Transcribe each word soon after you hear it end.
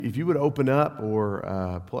if you would open up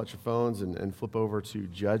or pull out your phones and flip over to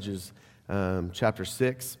Judges chapter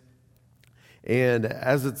 6. And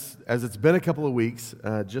as it's been a couple of weeks,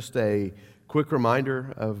 just a quick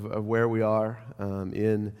reminder of where we are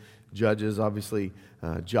in Judges. Obviously,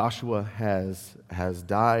 Joshua has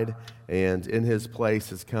died, and in his place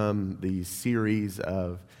has come the series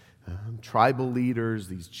of tribal leaders,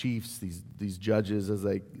 these chiefs, these judges,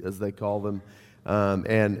 as they call them.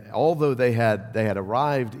 And although they had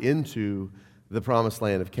arrived into the promised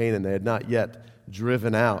land of Canaan, they had not yet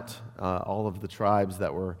driven out all of the tribes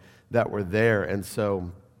that were there. And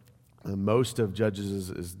so most of Judges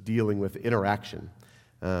is dealing with interaction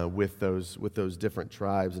with those different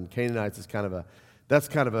tribes. And Canaanites is kind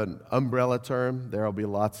of an umbrella term. There will be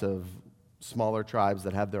lots of smaller tribes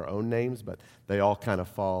that have their own names, but they all kind of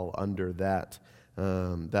fall under that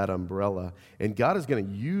umbrella. And God is going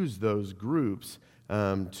to use those groups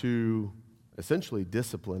to essentially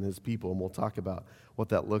discipline his people. And we'll talk about what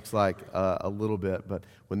that looks like a little bit. But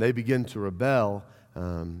when they begin to rebel,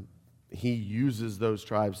 he uses those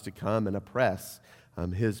tribes to come and oppress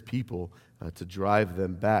his people to drive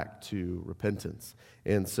them back to repentance.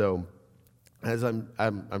 And so, as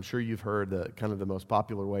I'm sure you've heard, kind of the most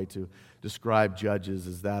popular way to describe Judges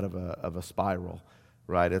is that of a spiral,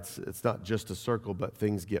 right? It's not just a circle, but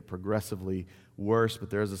things get progressively worse. But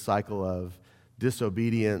there's a cycle of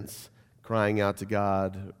disobedience, crying out to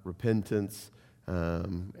God, repentance,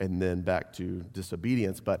 and then back to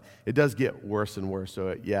disobedience. But it does get worse and worse.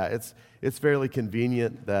 So it's fairly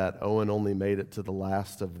convenient that Owen only made it to the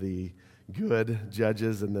last of the good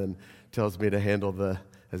Judges, and then tells me to handle the,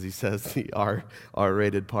 as he says, the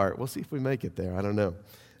R-rated part. We'll see if we make it there. I don't know.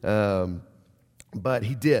 But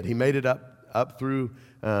he did. He made it up through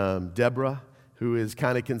Deborah, who is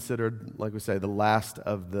kind of considered, like we say, the last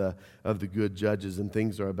of the good judges, and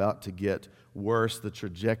things are about to get worse. The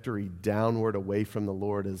trajectory downward away from the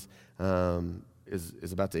Lord is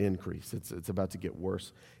about to increase. It's about to get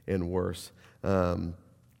worse and worse.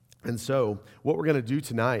 And so what we're going to do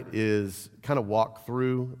tonight is kind of walk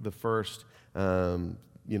through the first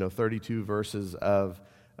 32 verses of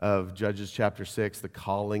Judges chapter 6, the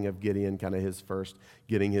calling of Gideon, kind of his first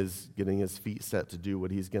getting his feet set to do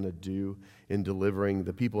what he's going to do in delivering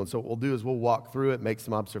the people. And so what we'll do is we'll walk through it, make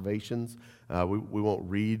some observations. We won't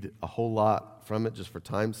read a whole lot from it just for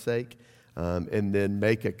time's sake, and then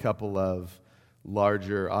make a couple of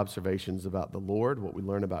larger observations about the Lord, what we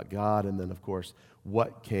learn about God, and then, of course,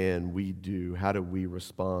 what can we do? How do we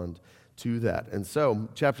respond to that? And so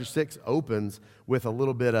chapter 6 opens with a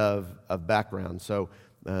little bit of background. So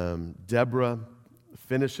Deborah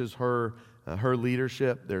finishes her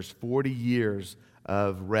leadership. There's 40 years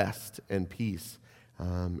of rest and peace.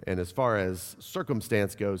 And as far as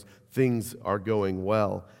circumstance goes, things are going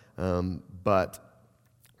well. But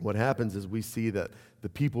what happens is we see that the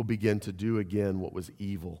people begin to do again what was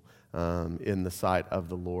evil in the sight of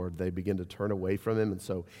the Lord. They begin to turn away from him, and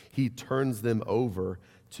so he turns them over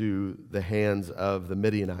to the hands of the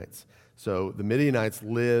Midianites. So the Midianites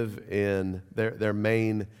live in their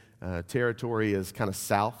main territory is kind of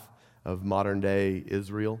south of modern-day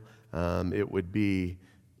Israel. It would be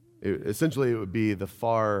the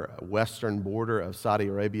far western border of Saudi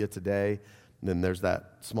Arabia today. And then there's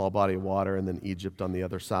that small body of water, and then Egypt on the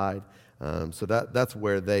other side. So that's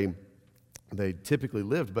where they typically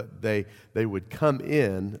lived, but they would come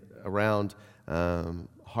in around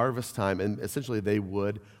harvest time, and essentially they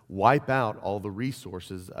would wipe out all the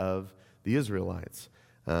resources of the Israelites.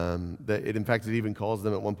 In fact, it even calls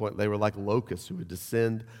them at one point, they were like locusts who would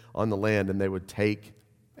descend on the land, and they would take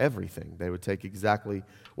everything. They would take exactly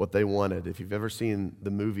what they wanted. If you've ever seen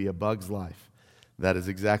the movie A Bug's Life, that is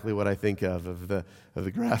exactly what I think of the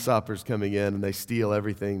grasshoppers coming in, and they steal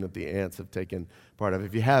everything that the ants have taken part of.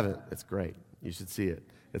 If you haven't, it's great. You should see it.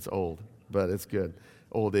 It's old, but it's good.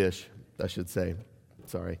 Old-ish, I should say.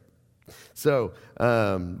 Sorry. So,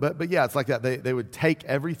 but yeah, it's like that. They would take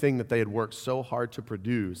everything that they had worked so hard to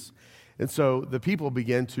produce, and so the people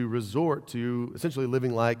began to resort to essentially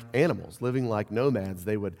living like animals, living like nomads.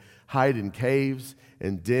 They would hide in caves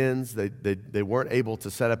and dens. They weren't able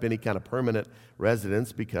to set up any kind of permanent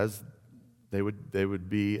residence because they would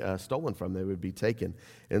be stolen from. They would be taken,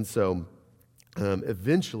 and so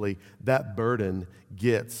eventually that burden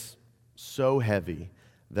gets so heavy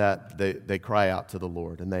that they cry out to the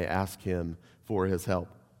Lord and they ask him for his help.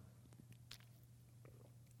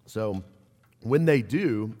 So when they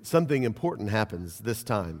do, something important happens this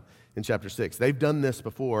time in chapter 6. They've done this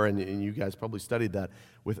before, and you guys probably studied that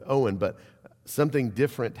with Owen, but something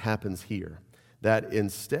different happens here. That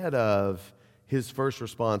instead of his first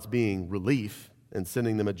response being relief and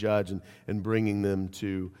sending them a judge and bringing them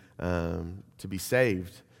to be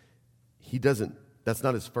saved, that's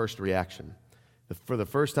not his first reaction. For the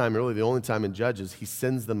first time, really the only time in Judges, he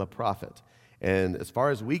sends them a prophet. And as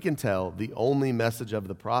far as we can tell, the only message of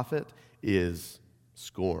the prophet is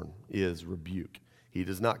scorn, is rebuke. He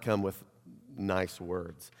does not come with nice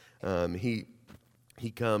words.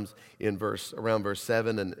 He comes in around verse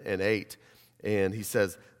 7 and 8, and he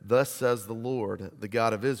says, "Thus says the Lord, the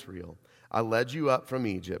God of Israel, I led you up from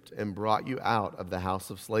Egypt and brought you out of the house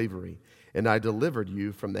of slavery, and I delivered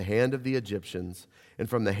you from the hand of the Egyptians and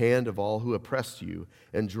from the hand of all who oppressed you,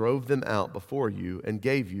 and drove them out before you and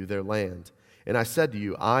gave you their land. And I said to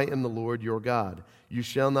you, I am the Lord your God. You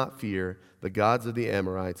shall not fear the gods of the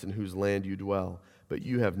Amorites in whose land you dwell, but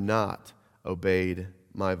you have not obeyed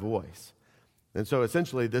my voice." And so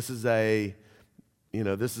essentially this is an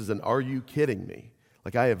 "are you kidding me?"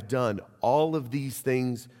 Like, I have done all of these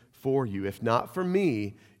things for you. If not for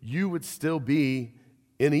me, you would still be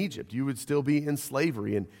in Egypt. You would still be in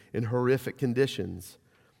slavery in horrific conditions.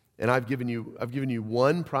 And I've given you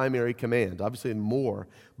one primary command, obviously more,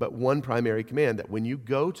 but one primary command, that when you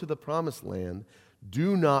go to the promised land,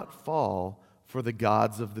 do not fall for the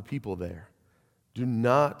gods of the people there. Do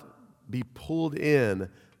not be pulled in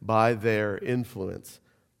by their influence.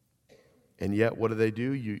 And yet, what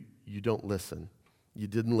do? You don't listen. You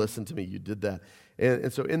didn't listen to me. You did that.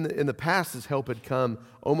 And so in the past, this help had come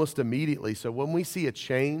almost immediately. So when we see a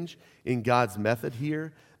change in God's method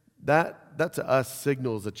here, that to us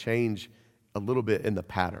signals a change a little bit in the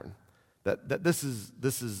pattern. That this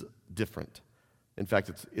is different. In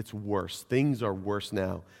fact, it's worse. Things are worse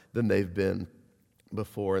now than they've been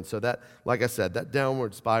before. And so that, like I said, that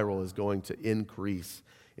downward spiral is going to increase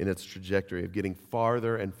in its trajectory of getting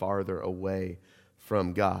farther and farther away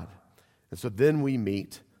from God. And so then we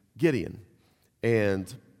meet Gideon.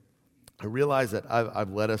 And I realize that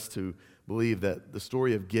I've led us to believe that the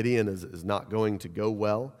story of Gideon is not going to go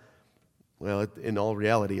well. Well, in all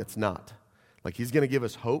reality, it's not. Like, he's going to give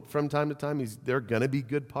us hope from time to time. There are going to be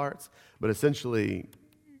good parts, but essentially,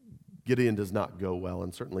 Gideon does not go well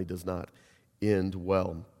and certainly does not end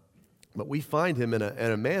well. But we find him in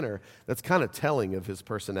a manner that's kind of telling of his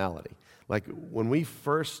personality. Like, when we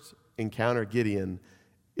first encounter Gideon,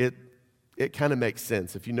 it kind of makes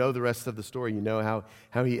sense. If you know the rest of the story, you know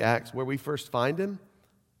how he acts. Where we first find him,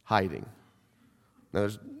 hiding. Now,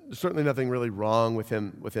 there's certainly nothing really wrong with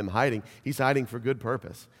him hiding. He's hiding for good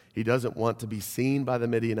purpose. He doesn't want to be seen by the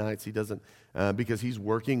Midianites. He doesn't, because he's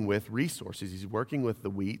working with resources. He's working with the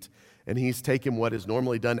wheat, and he's taken what is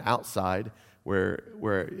normally done outside, where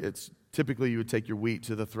it's typically you would take your wheat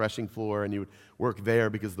to the threshing floor and you would work there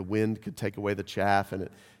because the wind could take away the chaff, and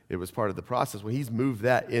it was part of the process. Well, he's moved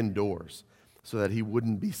that indoors so that he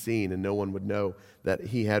wouldn't be seen and no one would know that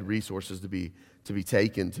he had resources to be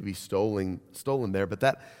taken, to be stolen there. But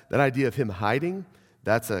that idea of him hiding,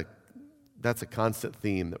 that's a constant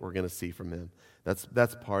theme that we're going to see from him.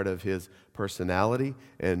 That's part of his personality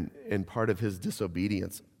and part of his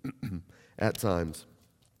disobedience at times.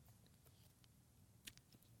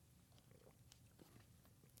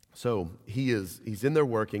 So he's in there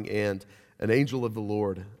working, and an angel of the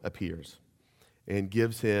Lord appears and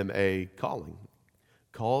gives him a calling,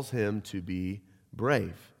 calls him to be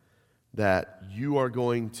brave, that you are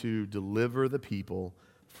going to deliver the people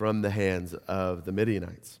from the hands of the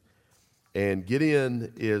Midianites. And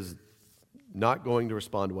Gideon is not going to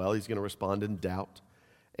respond well. He's going to respond in doubt.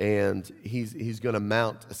 And he's going to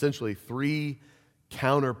mount essentially 3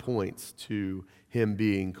 counterpoints to him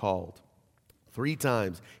being called. 3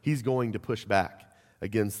 times he's going to push back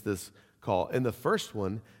against this call. And the first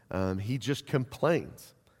one, he just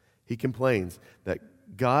complains. He complains that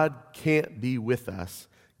God can't be with us.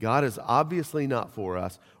 God is obviously not for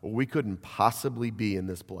us, or we couldn't possibly be in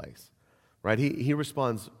this place. Right? He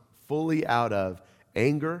responds fully out of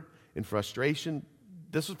anger and frustration.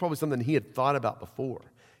 This was probably something he had thought about before.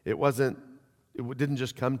 It didn't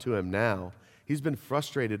just come to him now. He's been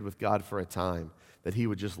frustrated with God for a time that he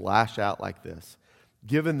would just lash out like this.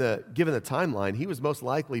 Given the timeline, he was most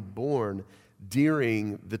likely born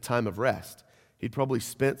during the time of rest. He'd probably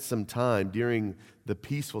spent some time during the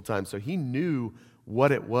peaceful time, so he knew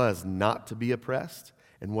what it was not to be oppressed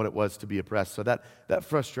and what it was to be oppressed. So that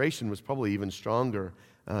frustration was probably even stronger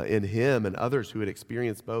in him and others who had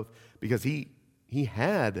experienced both, because he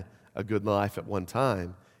had a good life at one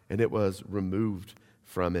time, and it was removed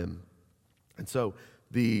from him. And so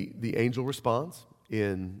the angel responds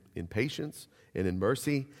in patience and in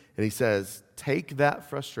mercy, and he says, take that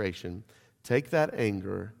frustration, take that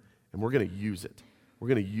anger, and we're going to use it. We're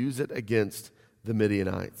going to use it against the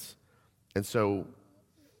Midianites. And so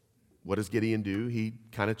what does Gideon do? He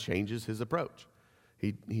kind of changes his approach.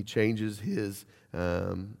 He changes his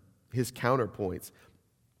counterpoints.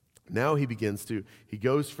 Now he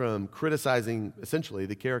goes from criticizing essentially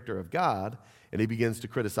the character of God, and he begins to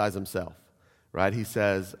criticize himself, right? He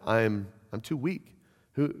says, I'm too weak.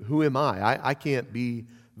 Who am I? I can't be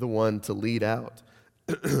the one to lead out,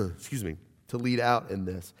 to lead out in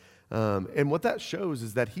this. And what that shows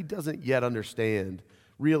is that he doesn't yet understand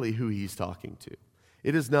really who he's talking to.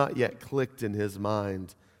 It has not yet clicked in his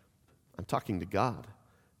mind, I'm talking to God.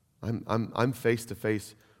 I'm face to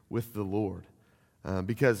face with the Lord.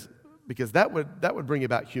 Because that would bring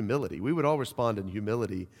about humility. We would all respond in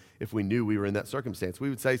humility if we knew we were in that circumstance. We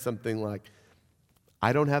would say something like,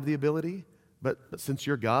 I don't have the ability, but since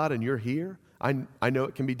you're God and you're here, I know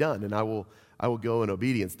it can be done, and I will go in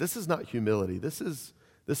obedience. This is not humility. This is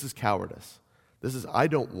cowardice. This is, I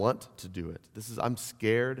don't want to do it. This is, I'm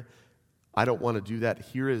scared. I don't want to do that.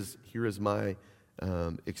 Here is my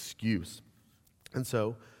excuse. And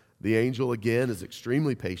so the angel again is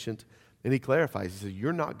extremely patient, and he clarifies. He says,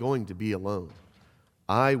 you're not going to be alone.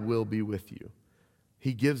 I will be with you.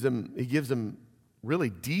 He gives them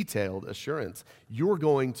really detailed assurance. You're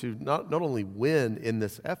going to not only win in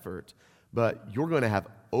this effort, but you're going to have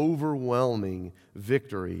overwhelming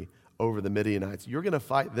victory over the Midianites. You're going to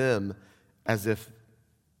fight them as if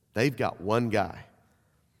they've got one guy.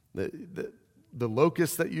 The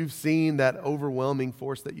locusts that you've seen, that overwhelming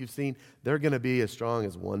force that you've seen, they're going to be as strong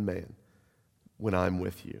as one man when I'm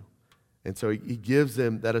with you. And so he gives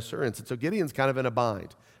them that assurance. And so Gideon's kind of in a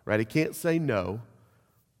bind, right? He can't say no.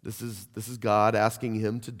 This is God asking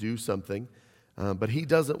him to do something, but he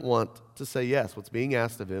doesn't want to say yes. What's being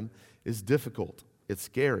asked of him is difficult. It's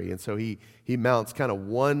scary. And so he mounts kind of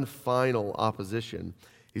one final opposition.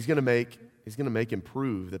 He's going to make him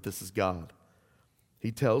prove that this is God.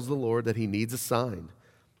 He tells the Lord that he needs a sign.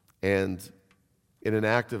 And in an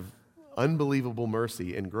act of unbelievable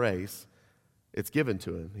mercy and grace, it's given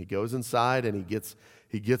to him. He goes inside and he gets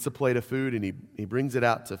a plate of food, and he brings it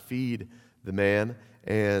out to feed the man.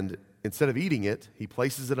 And instead of eating it, he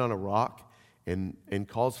places it on a rock and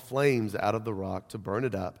calls flames out of the rock to burn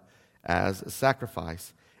it up as a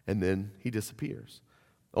sacrifice. And then he disappears.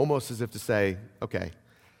 Almost as if to say, okay,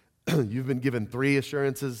 you've been given 3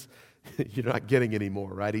 assurances. You're not getting any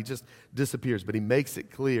more, right? He just disappears, but he makes it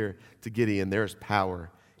clear to Gideon there's power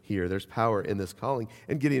here. There's power in this calling.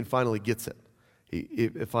 And Gideon finally gets it.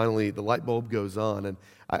 Finally, the light bulb goes on. And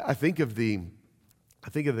I think of the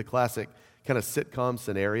classic kind of sitcom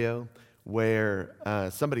scenario where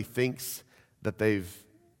somebody thinks that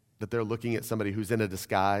they're looking at somebody who's in a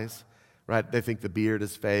disguise, right? They think the beard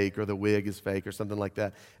is fake or the wig is fake or something like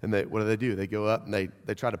that. And what do? They go up and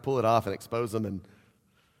they try to pull it off and expose them, and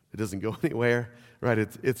it doesn't go anywhere, right?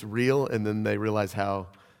 It's real, and then they realize how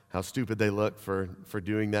stupid they look for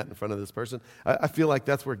doing that in front of this person. I feel like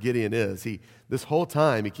that's where Gideon is. This whole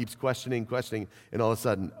time he keeps questioning, and all of a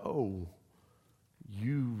sudden, oh,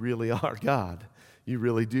 you really are God. You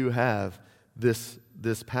really do have this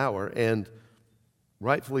power. And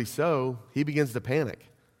rightfully so, he begins to panic,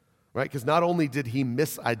 right? Because not only did he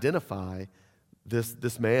misidentify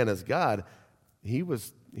this man as God, he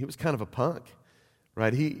was kind of a punk,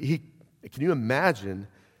 right? Can you imagine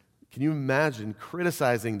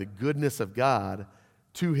criticizing the goodness of God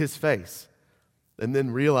to his face and then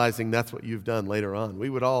realizing that's what you've done later on? We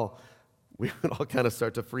would all kind of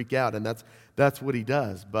start to freak out, and that's what he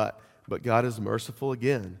does. But God is merciful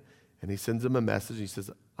again, and he sends him a message. He says,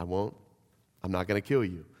 I'm not going to kill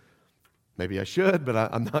you. Maybe I should, but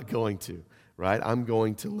I'm not going to, right? I'm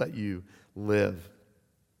going to let you live.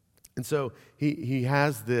 And so he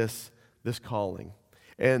has this calling.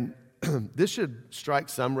 And this should strike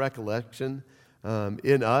some recollection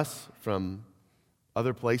in us from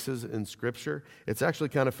other places in Scripture. It's actually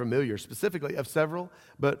kind of familiar, specifically of several,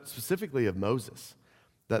 but specifically of Moses.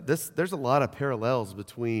 There's a lot of parallels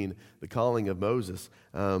between the calling of Moses.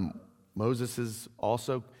 Moses is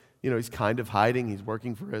also, he's kind of hiding. He's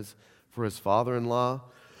working for his father-in-law.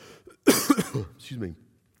 Excuse me.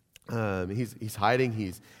 He's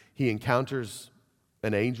hiding. He encounters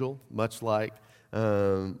an angel, much like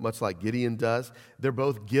Gideon does. They're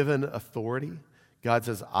both given authority. God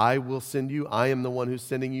says, I will send you. I am the one who's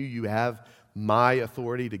sending you. You have my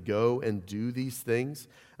authority to go and do these things.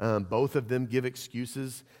 Both of them give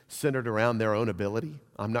excuses centered around their own ability.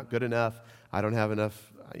 I'm not good enough. I don't have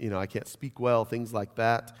enough, I can't speak well, things like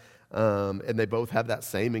that. And they both have that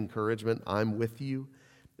same encouragement, I'm with you.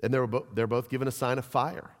 And they're both given a sign of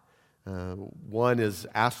fire. One is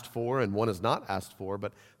asked for and one is not asked for,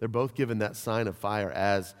 but they're both given that sign of fire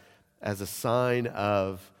as a sign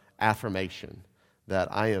of affirmation, that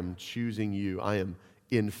I am choosing you. I am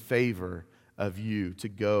in favor of you to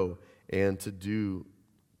go and to do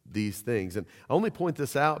these things. And I only point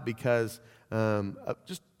this out because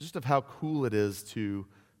just of how cool it is to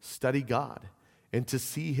study God and to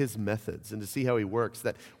see his methods and to see how he works.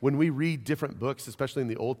 That when we read different books, especially in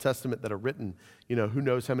the Old Testament that are written, who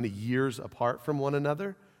knows how many years apart from one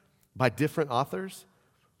another, by different authors,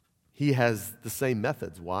 he has the same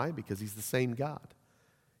methods. Why? Because he's the same God.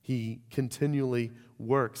 He continually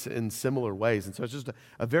works in similar ways. And so it's just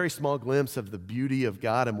a very small glimpse of the beauty of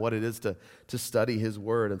God and what it is to study his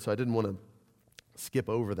word. And so I didn't want to skip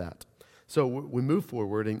over that. So we move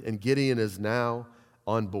forward, and Gideon is now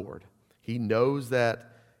on board. He knows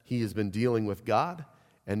that he has been dealing with God.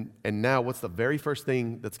 And now what's the very first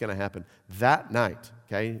thing that's going to happen? That night,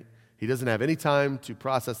 okay? He doesn't have any time to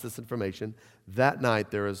process this information. That night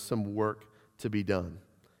there is some work to be done.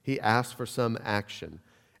 He asks for some action.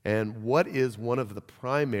 And what is one of the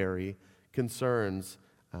primary concerns,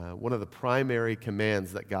 one of the primary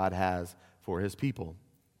commands that God has for his people?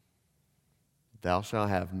 Thou shalt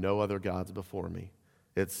have no other gods before me.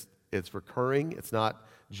 It's recurring. It's not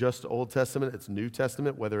just Old Testament, it's New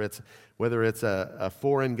Testament, whether it's a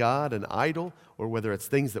foreign god, an idol, or whether it's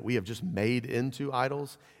things that we have just made into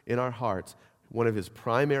idols in our hearts. One of his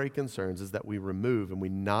primary concerns is that we remove and we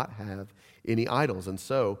not have any idols. And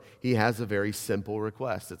so he has a very simple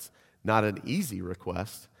request. It's not an easy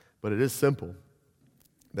request, but it is simple.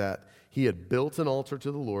 That he had built an altar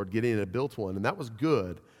to the Lord, Gideon had built one, and that was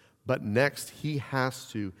good. But next he has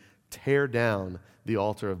to tear down the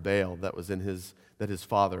altar of Baal that his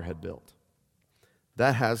father had built.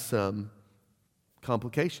 That has some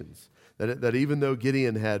complications. That even though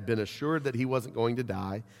Gideon had been assured that he wasn't going to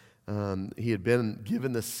die, he had been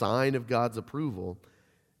given the sign of God's approval,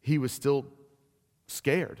 he was still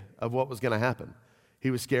scared of what was going to happen.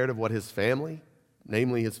 He was scared of what his family,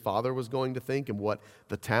 namely his father, was going to think, and what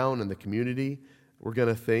the town and the community were going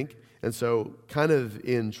to think. And so, kind of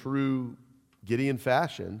in true Gideon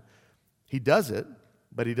fashion, he does it,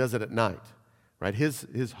 but he does it at night, right?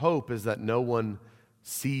 His hope is that no one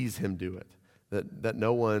sees him do it, that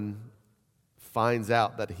no one finds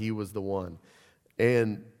out that he was the one.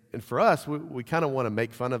 And for us, we kind of want to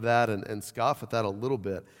make fun of that and scoff at that a little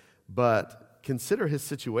bit, but consider his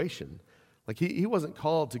situation. Like he wasn't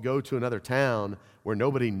called to go to another town where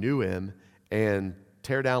nobody knew him and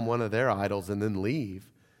tear down one of their idols and then leave,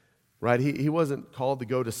 right? He wasn't called to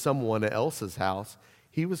go to someone else's house.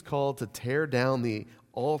 He was called to tear down the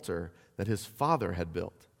altar that his father had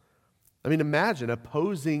built. I mean, imagine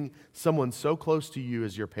opposing someone so close to you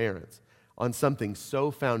as your parents on something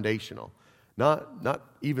so foundational. Not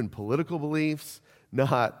even political beliefs,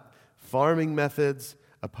 not farming methods.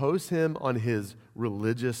 Oppose him on his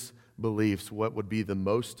religious beliefs, what would be the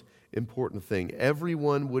most important thing.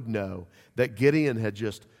 Everyone would know that Gideon had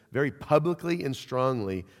just very publicly and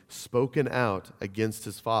strongly spoken out against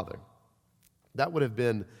his father. That would have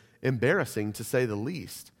been embarrassing, to say the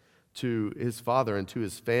least, to his father and to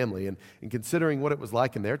his family. And considering what it was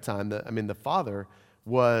like in their time, the father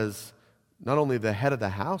was not only the head of the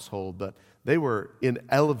household, but they were in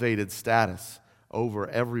elevated status over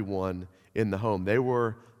everyone in the home. They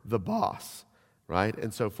were the boss, right?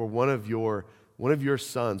 And so for one of your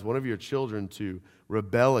sons, one of your children to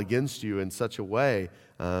rebel against you in such a way,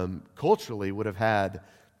 culturally would have had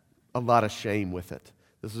a lot of shame with it.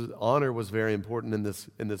 Honor was very important in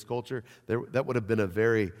this culture. That would have been a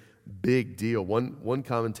very big deal. One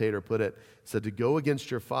commentator said to go against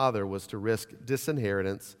your father was to risk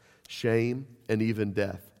disinheritance, shame, and even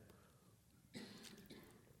death.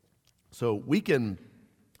 So we can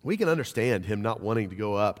understand him not wanting to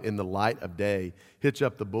go up in the light of day, hitch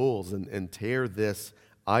up the bulls, and tear this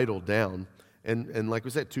idol down. And like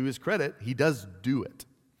we said, to his credit, he does do it.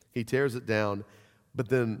 He tears it down. But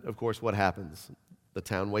then, of course, what happens? The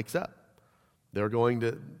town wakes up. They're going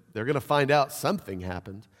to find out something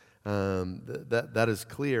happened. That is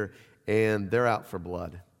clear. And they're out for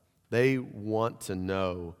blood. They want to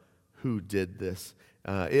know who did this.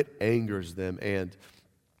 It angers them. And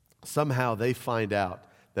somehow they find out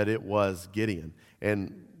that it was Gideon.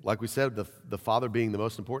 And like we said, the father being the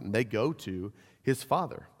most important, they go to his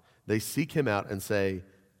father. They seek him out and say,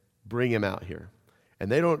 bring him out here. And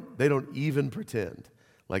they don't even pretend.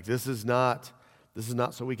 Like this is not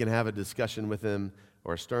so we can have a discussion with him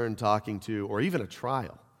or a stern talking to or even a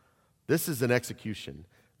trial. This is an execution.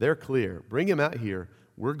 They're clear. Bring him out here.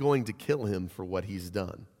 We're going to kill him for what he's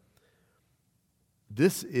done.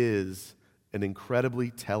 This is an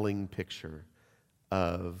incredibly telling picture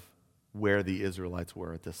of where the Israelites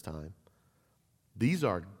were at this time. These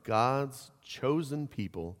are God's chosen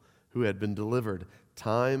people who had been delivered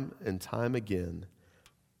time and time again,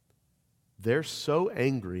 they're so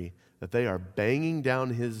angry that they are banging down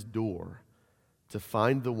his door to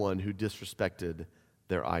find the one who disrespected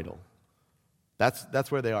their idol.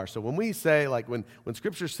 That's where they are. So when we say, like when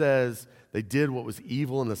Scripture says they did what was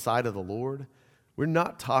evil in the sight of the Lord, we're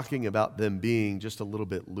not talking about them being just a little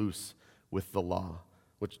bit loose with the law,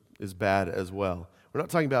 which is bad as well. We're not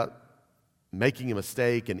talking about making a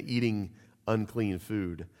mistake and eating unclean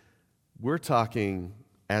food. We're talking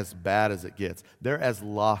as bad as it gets. They're as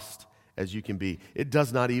lost as you can be. It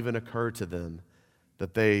does not even occur to them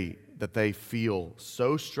that they feel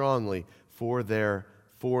so strongly for their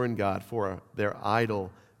foreign god, for their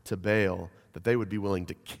idol to Baal, that they would be willing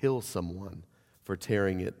to kill someone for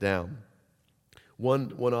tearing it down.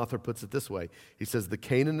 One author puts it this way. He says, the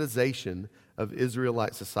Canaanization of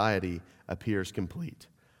Israelite society appears complete.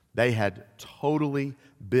 They had totally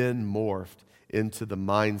been morphed into the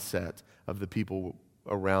mindset of the people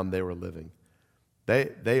around they were living.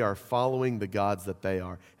 They are following the gods that they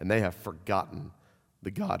are, and they have forgotten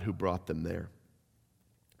the God who brought them there.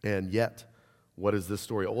 And yet, what is this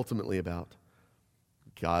story ultimately about?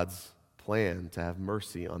 God's plan to have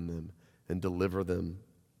mercy on them and deliver them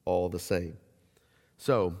all the same.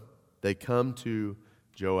 So they come to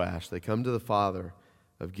Joash. They come to the father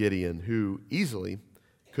of Gideon, who easily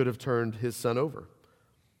could have turned his son over.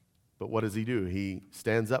 But what does he do? He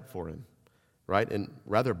stands up for him, right? And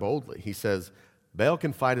rather boldly, he says, Baal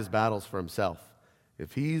can fight his battles for himself.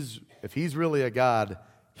 If he's really a god,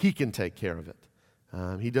 he can take care of it.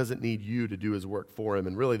 He doesn't need you to do his work for him.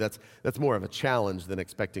 And really, that's more of a challenge than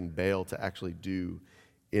expecting Baal to actually do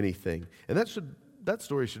anything. And that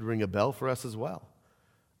story should ring a bell for us as well.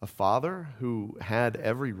 A father who had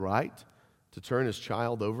every right to turn his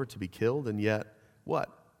child over to be killed, and yet, what?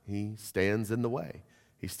 He stands in the way.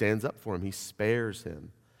 He stands up for him. He spares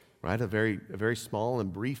him, right? A very small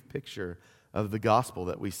and brief picture of the gospel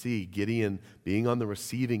that we see Gideon being on the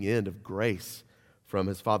receiving end of grace from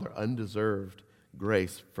his father, undeserved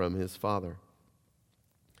grace from his father.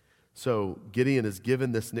 So Gideon is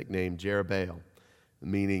given this nickname, Jerubbaal,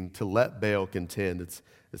 meaning to let Baal contend.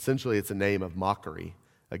 It's a name of mockery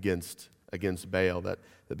against Baal that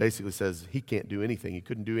basically says he can't do anything. He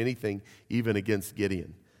couldn't do anything even against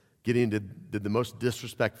Gideon. Gideon did the most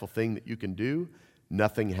disrespectful thing that you can do.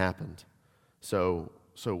 Nothing happened. So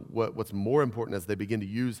what's more important as they begin to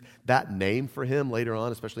use that name for him later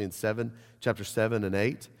on, especially in chapter 7 and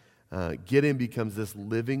 8, Gideon becomes this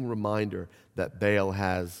living reminder that Baal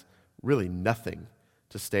has really nothing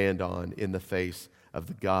to stand on in the face of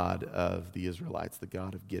the God of the Israelites, the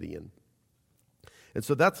God of Gideon. And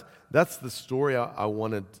so that's the story I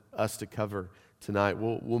wanted us to cover tonight.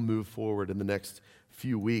 We'll move forward in the next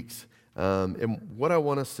few weeks. And what I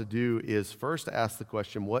want us to do is first ask the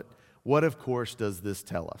question, what of course does this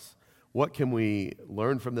tell us? What can we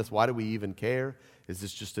learn from this? Why do we even care? Is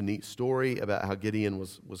this just a neat story about how Gideon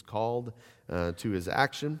was called to his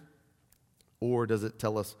action? Or does it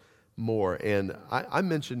tell us more? And I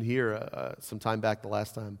mentioned here some time back, the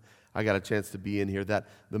last time I got a chance to be in here, that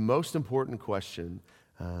the most important question,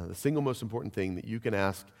 the single most important thing that you can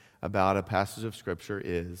ask about a passage of Scripture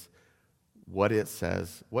is what it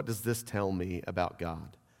says. What does this tell me about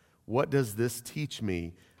God? What does this teach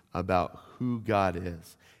me about who God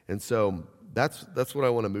is? And so that's what I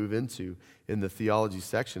want to move into in the theology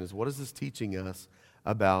section, is what is this teaching us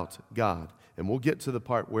about God? And we'll get to the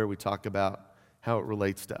part where we talk about how it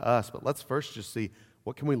relates to us, but let's first just see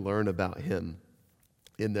what can we learn about him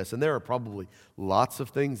in this. And there are probably lots of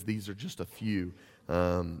things. These are just a few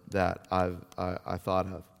that I thought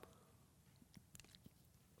of.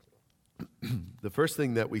 The first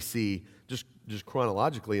thing that we see, just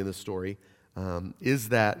chronologically in this story, is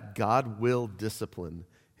that God will discipline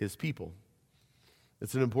his people.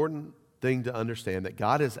 It's an important thing to understand that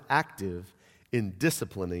God is active in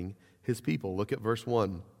disciplining his people. Look at verse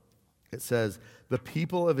 1. It says, the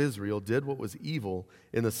people of Israel did what was evil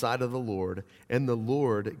in the sight of the Lord, and the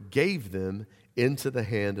Lord gave them into the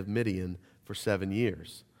hand of Midian for 7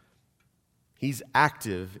 years. He's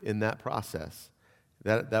active in that process.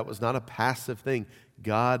 That was not a passive thing.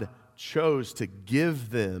 God chose to give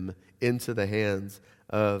them into the hands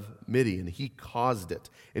of Midian. He caused it,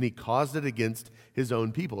 and he caused it against his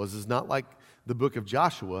own people. This is not like the book of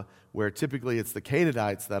Joshua, where typically it's the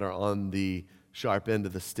Canaanites that are on the sharp end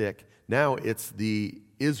of the stick. Now it's the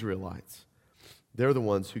Israelites. They're the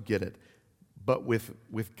ones who get it. But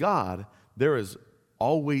with God, there is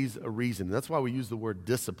always a reason. And that's why we use the word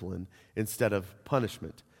discipline instead of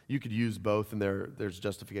punishment. You could use both, and there's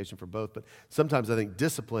justification for both. But sometimes I think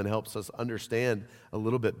discipline helps us understand a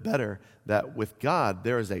little bit better that with God,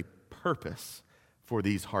 there is a purpose for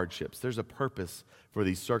these hardships. There's a purpose for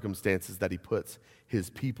these circumstances that he puts his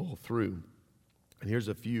people through. And here's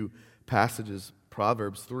a few passages.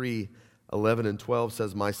 Proverbs 3:11 and 12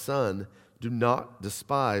 says, "My son, do not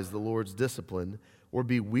despise the Lord's discipline or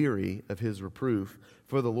be weary of his reproof,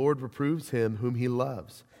 for the Lord reproves him whom he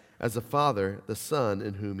loves, as a father the son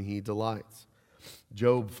in whom he delights."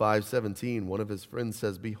 Job 5:17, one of his friends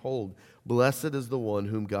says, "Behold, blessed is the one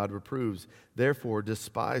whom God reproves. Therefore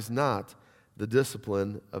despise not the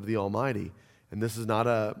discipline of the Almighty." And this is not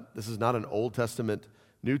an Old Testament,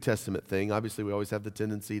 New Testament thing. Obviously, we always have the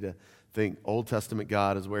tendency to think Old Testament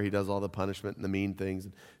God is where he does all the punishment and the mean things.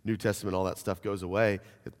 And New Testament, all that stuff goes away.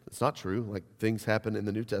 It's not true. Like, things happen in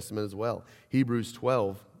the New Testament as well. Hebrews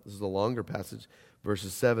 12, this is a longer passage,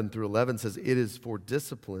 verses 7 through 11 says, "It is for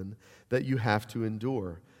discipline that you have to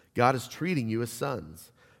endure. God is treating you as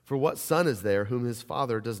sons. For what son is there whom his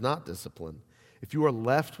father does not discipline? If you are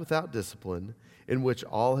left without discipline, in which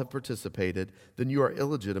all have participated, then you are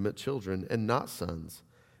illegitimate children and not sons.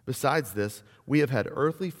 Besides this, we have had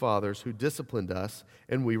earthly fathers who disciplined us,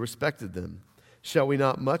 and we respected them. Shall we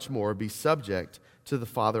not much more be subject to the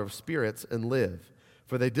Father of spirits and live?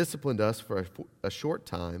 For they disciplined us for a short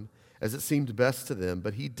time, as it seemed best to them,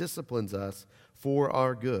 but he disciplines us for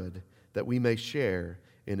our good, that we may share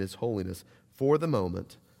in his holiness. For the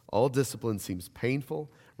moment, all discipline seems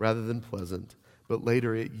painful rather than pleasant, but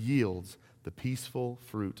later it yields the peaceful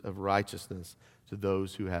fruit of righteousness to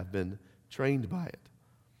those who have been trained by it."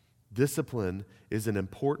 Discipline is an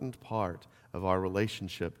important part of our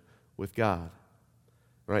relationship with God,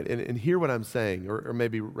 right? And hear what I'm saying, or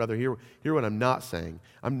maybe rather hear what I'm not saying.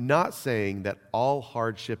 I'm not saying that all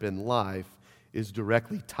hardship in life is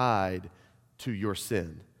directly tied to your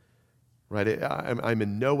sin, right? I'm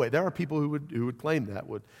in no way. There are people who would claim that,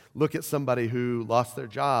 would look at somebody who lost their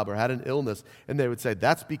job or had an illness, and they would say,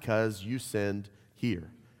 "That's because you sinned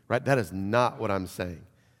here," right? That is not what I'm saying.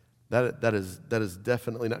 That is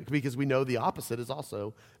definitely not, because we know the opposite is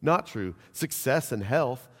also not true. Success and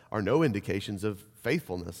health are no indications of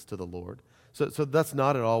faithfulness to the Lord. So that's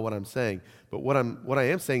not at all what I'm saying. But what I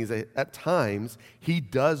am saying is that at times he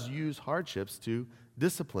does use hardships to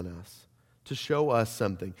discipline us, to show us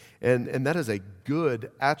something. And that is a good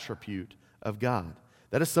attribute of God.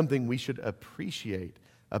 That is something we should appreciate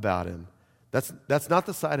about him. That's not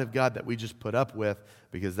the side of God that we just put up with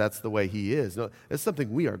because that's the way he is. No, it's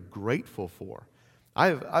something we are grateful for.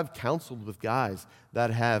 I've counseled with guys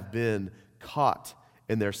that have been caught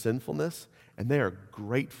in their sinfulness, and they are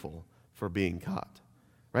grateful for being caught,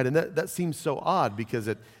 right? And that seems so odd because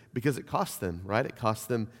it costs them, right? It costs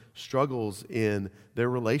them struggles in their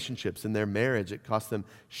relationships, in their marriage. It costs them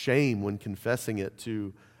shame when confessing it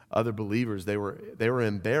to other believers. They were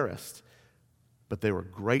embarrassed, but they were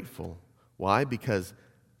grateful. Why? Because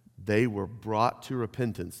they were brought to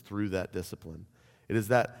repentance through that discipline. It is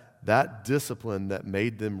that discipline that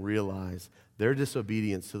made them realize their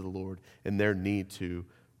disobedience to the Lord and their need to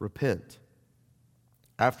repent.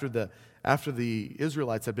 After the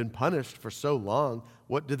Israelites had been punished for so long,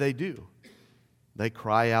 what do? They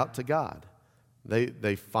cry out to God.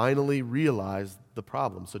 They finally realize the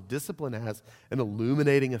problem. So discipline has an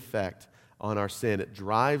illuminating effect on our sin. It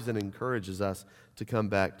drives and encourages us to come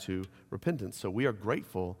back to repentance. So we are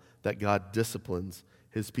grateful that God disciplines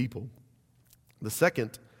his people. The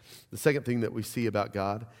second thing that we see about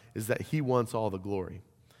God is that he wants all the glory.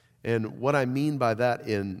 And what I mean by that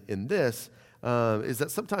in this is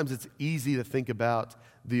that sometimes it's easy to think about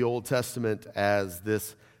the Old Testament as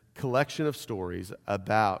this collection of stories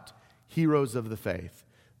about heroes of the faith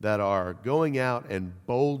that are going out and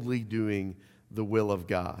boldly doing the will of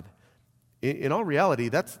God. In all reality,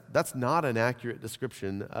 that's not an accurate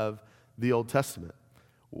description of the Old Testament.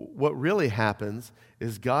 What really happens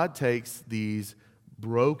is God takes these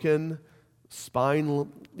broken,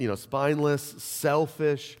 spineless,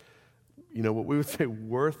 selfish, what we would say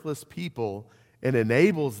worthless people, and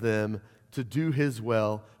enables them to do his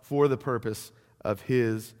will for the purpose of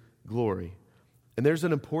his glory. And there's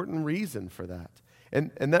an important reason for that.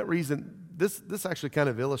 And that reason, this actually kind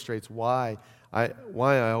of illustrates why I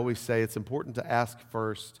always say it's important to ask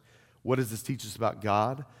first, what does this teach us about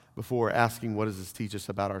God, before asking what does this teach us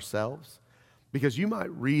about ourselves? Because you might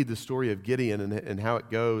read the story of Gideon and how it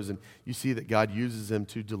goes, and you see that God uses him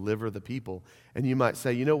to deliver the people. And you might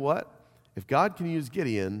say, you know what? If God can use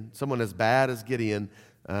Gideon, someone as bad as Gideon,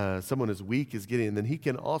 someone as weak as Gideon, then he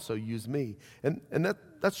can also use me. And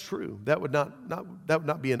that's true. That would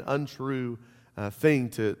not be an untrue thing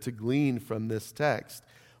to glean from this text.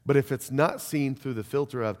 But if it's not seen through the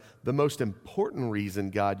filter of the most important reason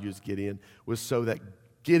God used Gideon was so that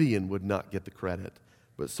Gideon would not get the credit,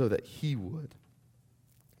 but so that he would.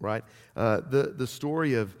 Right? The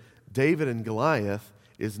story of David and Goliath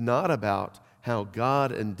is not about how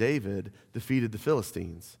God and David defeated the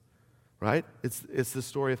Philistines. Right? It's the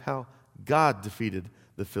story of how God defeated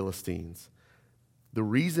the Philistines. The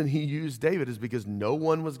reason he used David is because no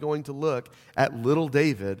one was going to look at little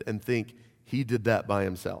David and think he did that by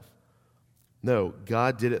himself. No,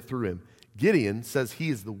 God did it through him. Gideon says he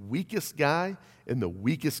is the weakest guy in the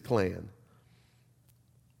weakest clan.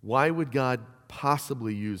 Why would God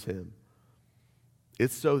possibly use him?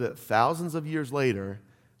 It's so that thousands of years later,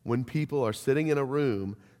 when people are sitting in a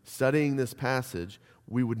room studying this passage,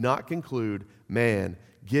 we would not conclude, man,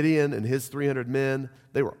 Gideon and his 300 men,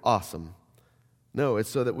 they were awesome. No, it's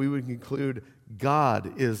so that we would conclude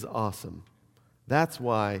God is awesome. That's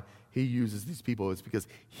why he uses these people. It's because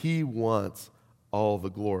he wants all the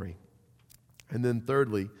glory. And then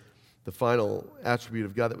thirdly, the final attribute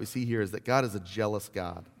of God that we see here is that God is a jealous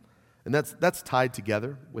God. And that's tied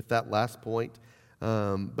together with that last point.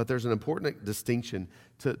 But there's an important distinction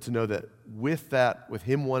to know that with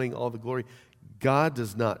him wanting all the glory, God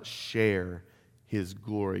does not share his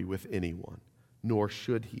glory with anyone, nor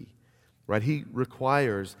should he. Right? He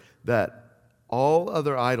requires that all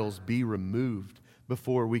other idols be removed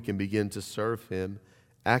before we can begin to serve him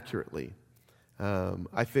accurately.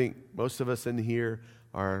 I think most of us in here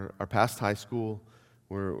are past high school.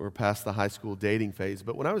 We're past the high school dating phase.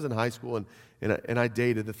 But when I was in high school and I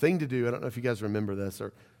dated, the thing to do, I don't know if you guys remember this,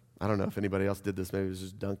 or I don't know if anybody else did this, maybe it was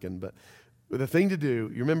just Duncan, but the thing to do,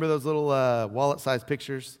 you remember those little wallet-sized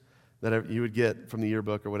pictures that you would get from the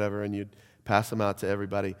yearbook or whatever, and you'd pass them out to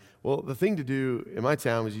everybody? Well, the thing to do in my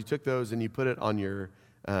town was you took those and you put it on your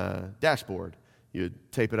dashboard.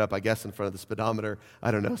 You'd tape it up, I guess, in front of the speedometer.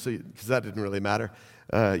 I don't know, because that didn't really matter.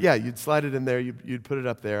 You'd slide it in there. You'd put it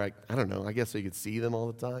up there. I don't know, I guess so you could see them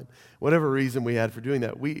all the time. Whatever reason we had for doing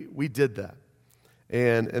that, we did that.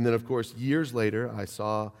 And then, of course, years later, I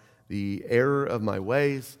saw the error of my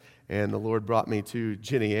ways, and the Lord brought me to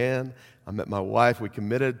Jenny Ann. I met my wife. We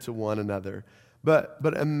committed to one another. But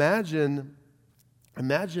imagine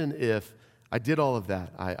if I did all of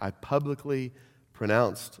that. I publicly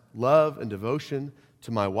pronounced love and devotion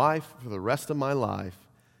to my wife for the rest of my life,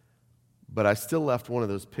 but I still left one of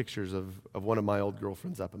those pictures of one of my old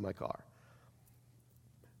girlfriends up in my car.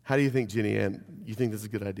 How do you think, Jenny Ann, you think this is a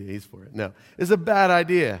good idea? He's for it. No, it's a bad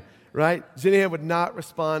idea, right? Jenny Ann would not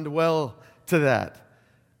respond well to that.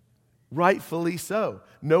 Rightfully so.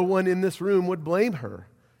 No one in this room would blame her,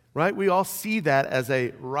 right? We all see that as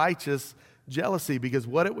a righteous jealousy, because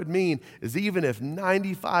what it would mean is even if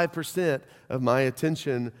 95% of my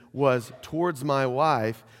attention was towards my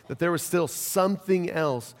wife, that there was still something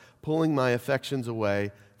else pulling my affections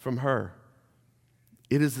away from her.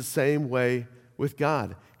 It is the same way with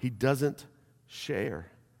God. He doesn't share.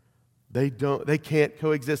 They can't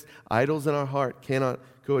coexist. Idols in our heart cannot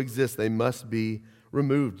coexist. They must be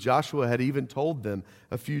removed. Joshua had even told them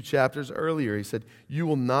a few chapters earlier. He said, "You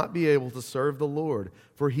will not be able to serve the Lord,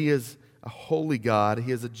 for he is a holy God.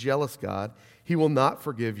 He is a jealous God. He will not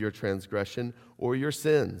forgive your transgression or your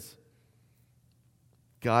sins."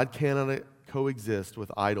 God cannot coexist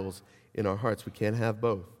with idols in our hearts. We can't have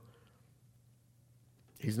both.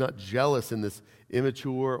 He's not jealous in this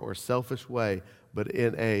immature or selfish way, but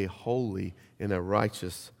in a holy, in a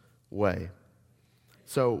righteous way.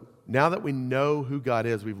 So now that we know who God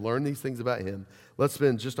is, we've learned these things about him, let's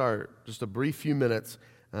spend just a brief few minutes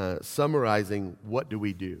summarizing what do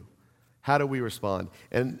we do. How do we respond?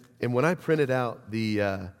 And when I printed out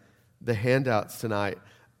the handouts tonight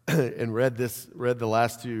and read the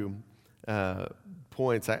last two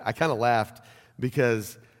points, I kind of laughed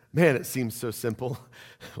because, man, it seems so simple.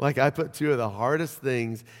 Like I put two of the hardest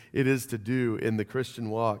things it is to do in the Christian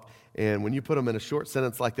walk, and when you put them in a short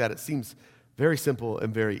sentence like that, it seems very simple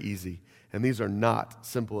and very easy. And these are not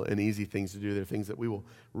simple and easy things to do. They're things that we will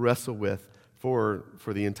wrestle with for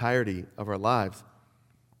the entirety of our lives.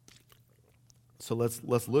 So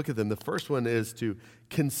let's look at them. The first one is to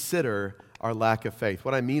consider our lack of faith.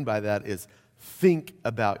 What I mean by that is think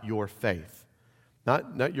about your faith.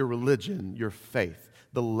 Not your religion, your faith.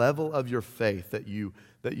 The level of your faith that you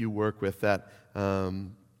work with. That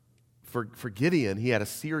for Gideon, he had a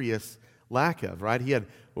serious lack of, right? He had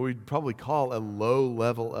what we'd probably call a low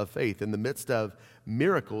level of faith. In the midst of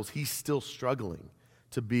miracles, he's still struggling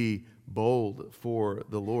to be bold for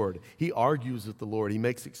the Lord. He argues with the Lord. He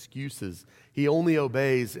makes excuses. He only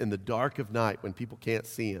obeys in the dark of night when people can't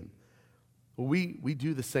see him. Well, we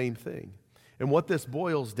do the same thing. And what this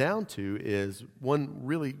boils down to is one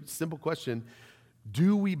really simple question.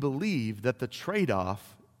 Do we believe that the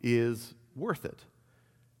trade-off is worth it?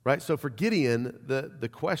 right? So for Gideon, the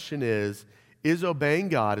question is obeying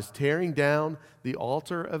God, is tearing down the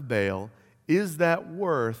altar of Baal, is that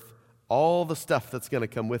worth all the stuff that's going to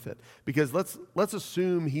come with it? Because let's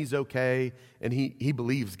assume he's okay and he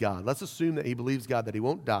believes God. Let's assume that he believes God that he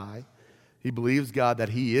won't die. He believes God that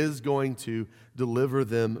he is going to deliver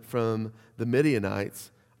them from the Midianites.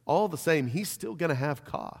 All the same, he's still going to have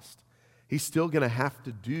cost. He's still going to have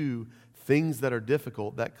to do things that are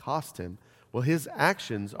difficult that cost him. Well, his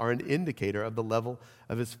actions are an indicator of the level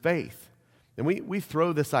of his faith. And we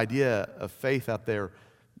throw this idea of faith out there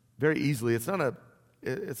very easily. It's not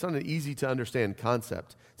an easy to understand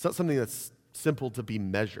concept. It's not something that's simple to be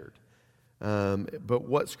measured. But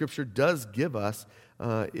what Scripture does give us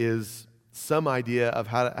is some idea of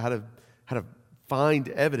how to find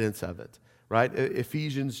evidence of it, right?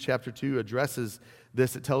 Ephesians chapter 2 addresses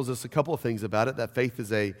this. It tells us a couple of things about it, that faith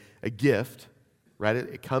is a gift, right?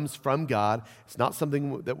 It comes from God. It's not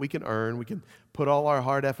something that we can earn. We can put all our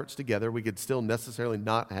hard efforts together. We could still necessarily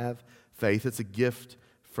not have faith. It's a gift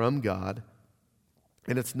from God.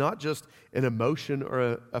 And it's not just an emotion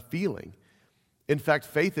or a feeling. In fact,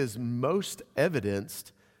 faith is most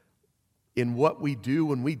evidenced in what we do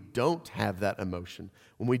when we don't have that emotion,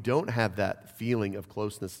 when we don't have that feeling of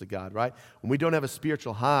closeness to God, right? When we don't have a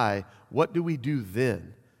spiritual high, what do we do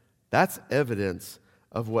then? That's evidence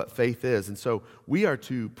of what faith is. And so we are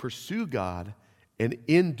to pursue God, and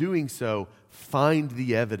in doing so, find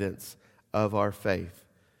the evidence of our faith,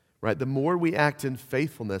 right? The more we act in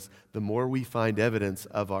faithfulness, the more we find evidence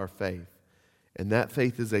of our faith. And that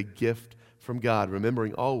faith is a gift from God,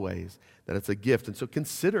 remembering always that it's a gift. And so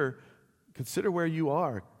consider where you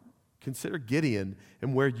are. Consider Gideon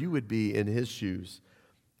and where you would be in his shoes.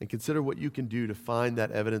 And consider what you can do to find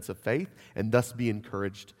that evidence of faith and thus be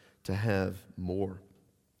encouraged to have more.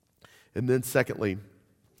 And then secondly,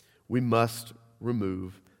 we must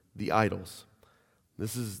remove the idols.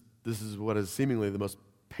 This is what is seemingly the most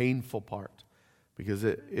painful part, because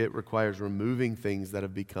it requires removing things that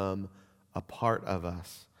have become a part of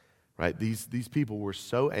us. Right? These people were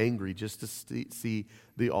so angry just to see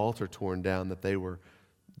the altar torn down that they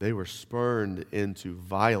were spurned into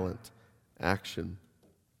violent action.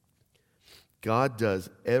 God does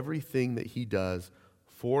everything that he does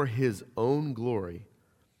for his own glory.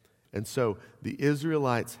 And so the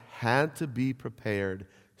Israelites had to be prepared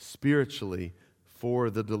spiritually for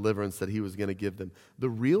the deliverance that he was going to give them. The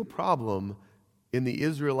real problem in the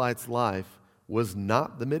Israelites' life was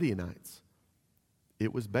not the Midianites.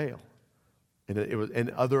 It was Baal. And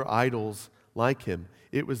other idols like him.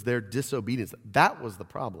 It was their disobedience. That was the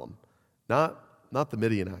problem, not the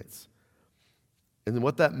Midianites. And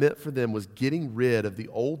what that meant for them was getting rid of the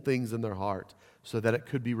old things in their heart so that it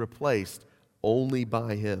could be replaced only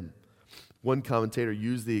by him. One commentator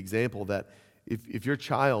used the example that if your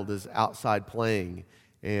child is outside playing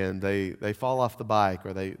and they fall off the bike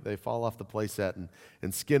or they fall off the play set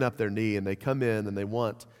and skin up their knee, and they come in and they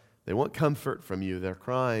want comfort from you, they're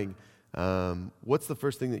crying, what's the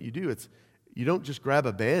first thing that you do? You don't just grab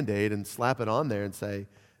a Band-Aid and slap it on there and say,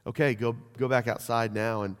 okay, go back outside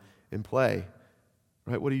now and play.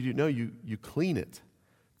 Right? What do? No, you clean it.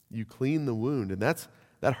 You clean the wound, and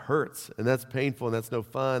that hurts, and that's painful, and that's no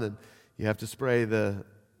fun, and you have to spray the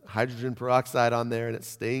hydrogen peroxide on there, and it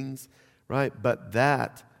stings, right? But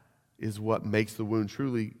that is what makes the wound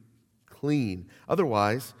truly clean.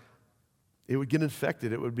 Otherwise, it would get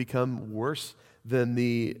infected. It would become worse than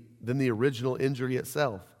the original injury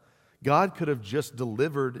itself. God could have just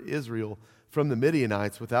delivered Israel from the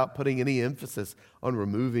Midianites without putting any emphasis on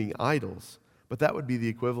removing idols. But that would be the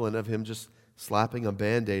equivalent of him just slapping a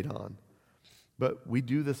Band-Aid on. But we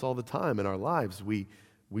do this all the time in our lives. We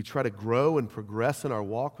try to grow and progress in our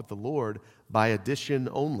walk with the Lord by addition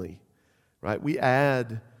only, right? We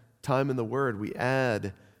add time in the Word. We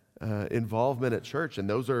add involvement at church, and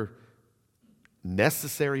those are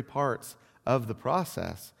necessary parts of the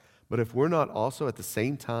process. But if we're not also at the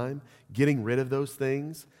same time getting rid of those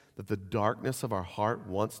things that the darkness of our heart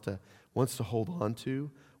wants to hold on to,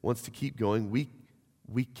 wants to keep going,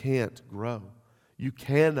 we can't grow. You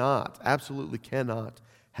cannot, absolutely cannot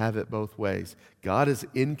have it both ways. God is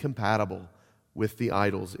incompatible with the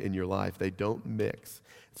idols in your life. They don't mix.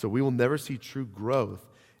 So we will never see true growth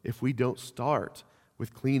if we don't start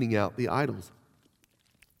with cleaning out the idols.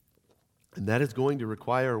 And that is going to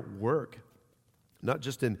require work, not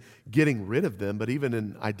just in getting rid of them, but even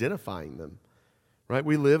in identifying them, right?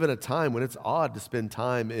 We live in a time when it's odd to spend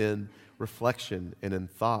time in reflection and in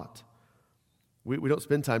thought. We don't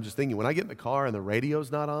spend time just thinking. When I get in the car and the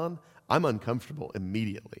radio's not on, I'm uncomfortable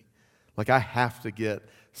immediately. Like I have to get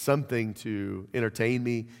something to entertain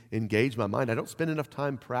me, engage my mind. I don't spend enough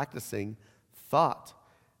time practicing thought,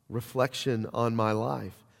 reflection on my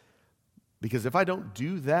life. Because if I don't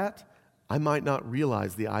do that, I might not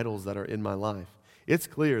realize the idols that are in my life. It's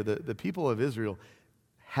clear that the people of Israel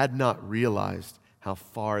had not realized how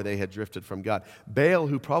far they had drifted from God. Baal,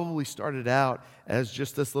 who probably started out as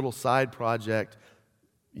just this little side project,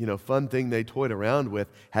 fun thing they toyed around with,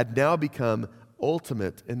 had now become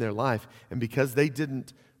ultimate in their life. And because they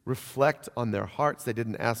didn't reflect on their hearts, they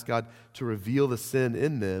didn't ask God to reveal the sin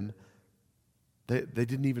in them, they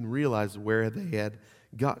didn't even realize where they had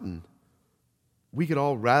gotten. We could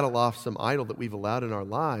all rattle off some idol that we've allowed in our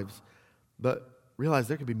lives, but realize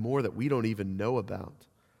there could be more that we don't even know about.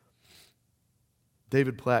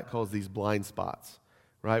 David Platt calls these blind spots,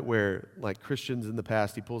 right? Where, like Christians in the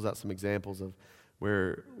past, he pulls out some examples of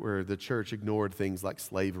where the church ignored things like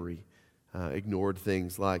slavery, ignored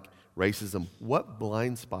things like racism. What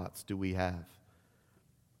blind spots do we have?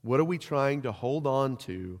 What are we trying to hold on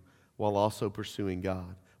to while also pursuing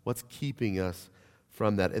God? What's keeping us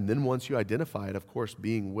from that? And then once you identify it, of course,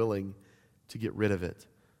 being willing to get rid of it,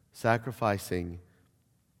 sacrificing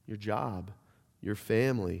your job, your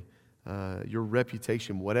family, your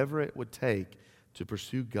reputation, whatever it would take to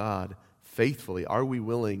pursue God faithfully. Are we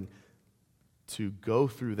willing to go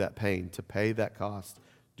through that pain, to pay that cost?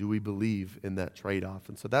 Do we believe in that trade-off?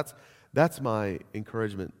 And so that's my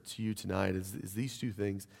encouragement to you tonight is these two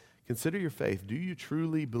things. Consider your faith. Do you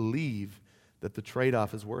truly believe that the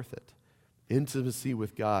trade-off is worth it? Intimacy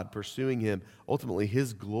with God, pursuing Him, ultimately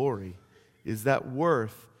His glory. Is that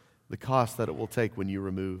worth the cost that it will take when you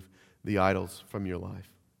remove the idols from your life?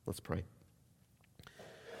 Let's pray.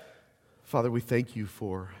 Father, we thank you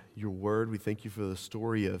for your word. We thank you for the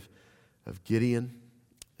story of Gideon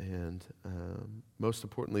and most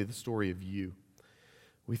importantly, the story of you.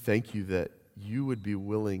 We thank you that you would be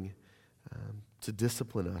willing to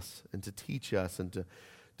discipline us and to teach us and to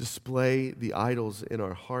display the idols in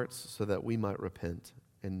our hearts so that we might repent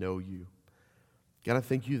and know you. God, I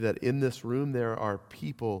thank you that in this room there are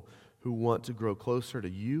people who want to grow closer to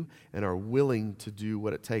you and are willing to do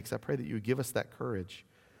what it takes. I pray that you would give us that courage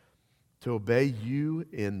to obey you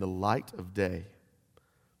in the light of day.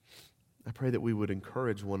 I pray that we would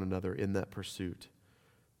encourage one another in that pursuit,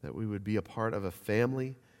 that we would be a part of a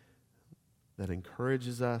family that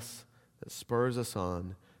encourages us, that spurs us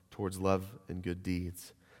on towards love and good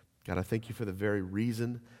deeds. God, I thank you for the very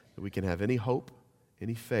reason that we can have any hope,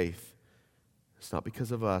 any faith. It's not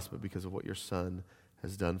because of us, but because of what your Son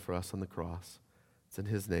has done for us on the cross. It's in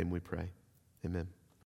His name we pray. Amen.